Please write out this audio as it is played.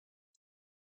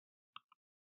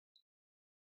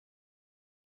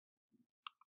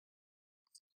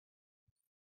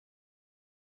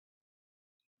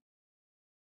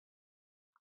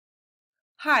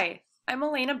Hi, I'm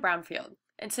Elena Brownfield,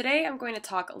 and today I'm going to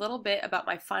talk a little bit about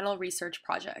my final research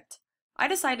project. I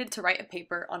decided to write a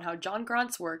paper on how John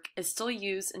Grant's work is still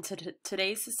used in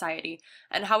today's society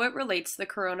and how it relates to the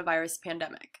coronavirus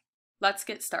pandemic. Let's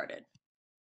get started.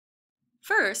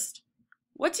 First,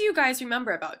 what do you guys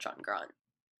remember about John Grant?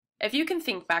 If you can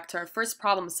think back to our first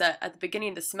problem set at the beginning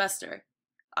of the semester,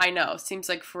 I know, seems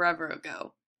like forever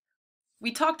ago.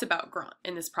 We talked about Grant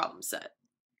in this problem set.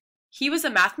 He was a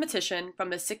mathematician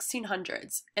from the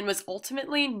 1600s and was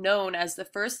ultimately known as the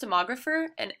first demographer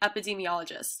and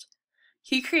epidemiologist.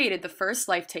 He created the first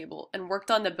life table and worked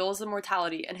on the bills of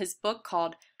mortality in his book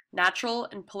called Natural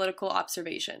and Political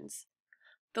Observations.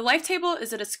 The life table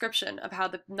is a description of how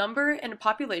the number in a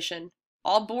population,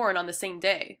 all born on the same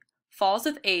day, falls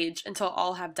with age until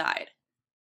all have died.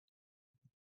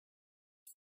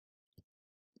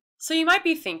 So you might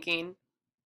be thinking,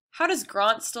 how does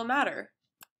Grant still matter?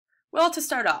 Well, to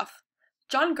start off,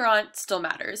 John Grant still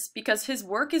matters because his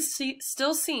work is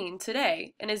still seen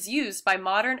today and is used by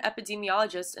modern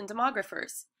epidemiologists and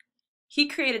demographers. He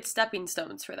created stepping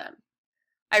stones for them.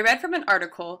 I read from an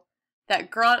article that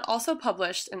Grant also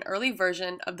published an early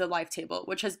version of the life table,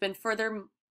 which has been further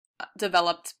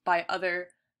developed by other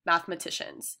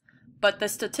mathematicians. But the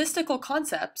statistical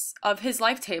concepts of his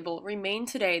life table remain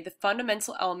today the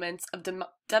fundamental elements of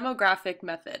demographic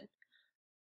method.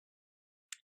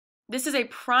 This is a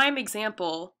prime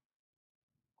example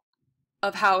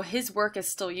of how his work is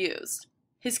still used.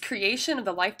 His creation of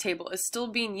the life table is still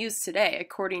being used today,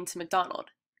 according to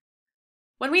McDonald.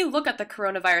 When we look at the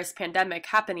coronavirus pandemic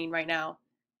happening right now,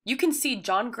 you can see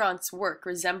John Grant's work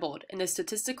resembled in the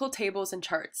statistical tables and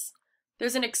charts.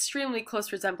 There's an extremely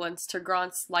close resemblance to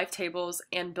Grant's life tables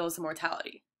and bills of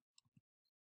mortality.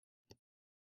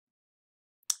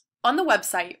 On the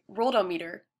website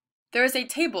Worldometer, there is a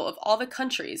table of all the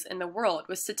countries in the world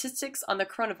with statistics on the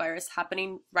coronavirus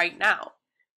happening right now.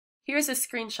 Here's a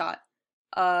screenshot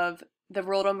of the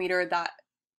Worldometer that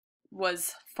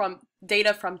was from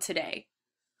data from today.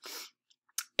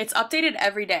 It's updated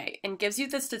every day and gives you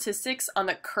the statistics on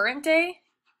the current day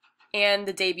and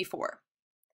the day before.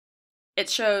 It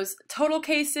shows total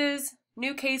cases,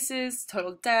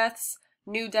 total deaths,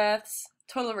 new deaths,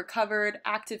 total recovered,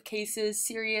 active cases,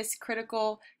 serious,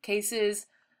 critical cases,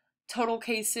 total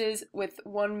cases with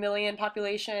 1 million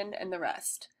population, and the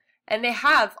rest. And they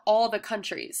have all the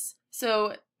countries.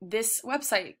 So this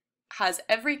website has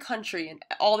every country and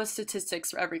all the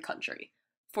statistics for every country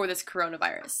for this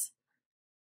coronavirus.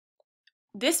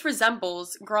 This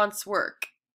resembles Grant's work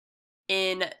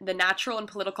in the Natural and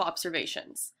Political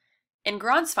Observations. In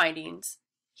Grant's findings,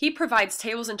 he provides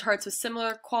tables and charts with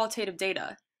similar qualitative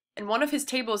data. In one of his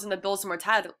tables in the Bills of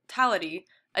Mortality,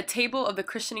 a table of the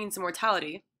christenings and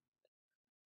mortality,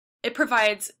 it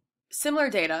provides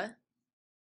similar data,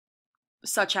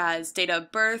 such as data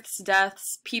of births,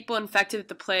 deaths, people infected with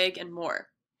the plague, and more.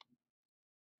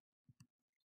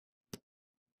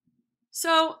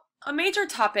 So, a major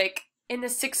topic in the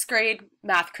 6th grade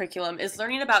math curriculum is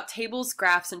learning about tables,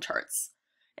 graphs, and charts.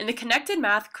 In the connected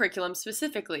math curriculum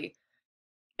specifically,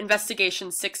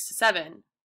 Investigation 6 to 7,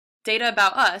 Data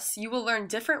About Us, you will learn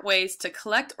different ways to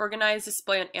collect, organize,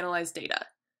 display, and analyze data.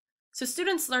 So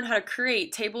students learn how to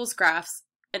create tables, graphs,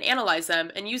 and analyze them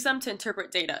and use them to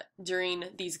interpret data during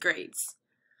these grades.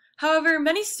 However,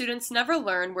 many students never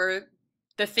learn where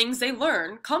the things they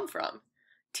learn come from.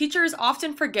 Teachers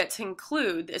often forget to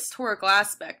include the historical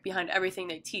aspect behind everything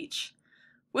they teach.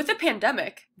 With the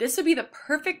pandemic, this would be the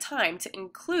perfect time to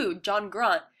include John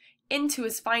Grant into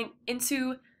his findings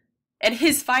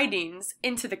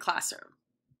into the classroom.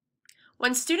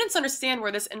 When students understand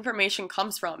where this information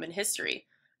comes from in history,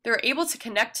 they're able to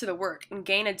connect to the work and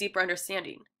gain a deeper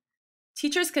understanding.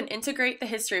 Teachers can integrate the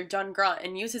history of John Grant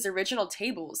and use his original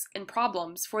tables and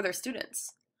problems for their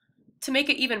students. To make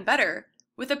it even better,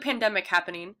 with the pandemic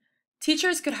happening,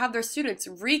 teachers could have their students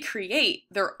recreate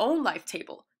their own life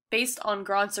table based on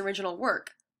Grant's original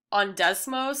work on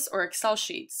Desmos or Excel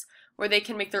sheets, where they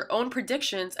can make their own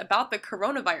predictions about the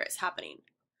coronavirus happening.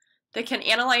 They can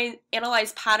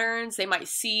analyze patterns they might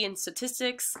see in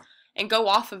statistics and go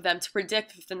off of them to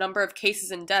predict if the number of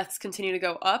cases and deaths continue to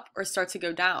go up or start to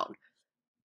go down.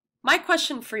 My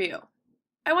question for you,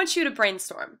 I want you to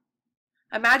brainstorm.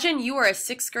 Imagine you are a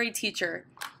 6th grade teacher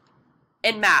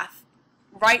in math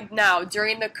right now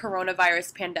during the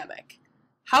coronavirus pandemic.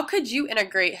 How could you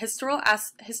integrate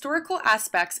historical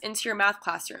aspects into your math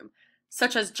classroom,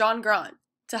 such as John Grant,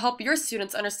 to help your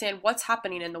students understand what's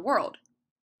happening in the world?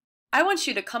 I want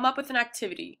you to come up with an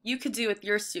activity you could do with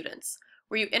your students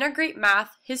where you integrate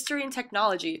math, history, and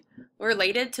technology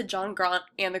related to John Grant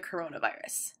and the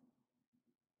coronavirus.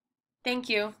 Thank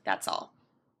you. That's all.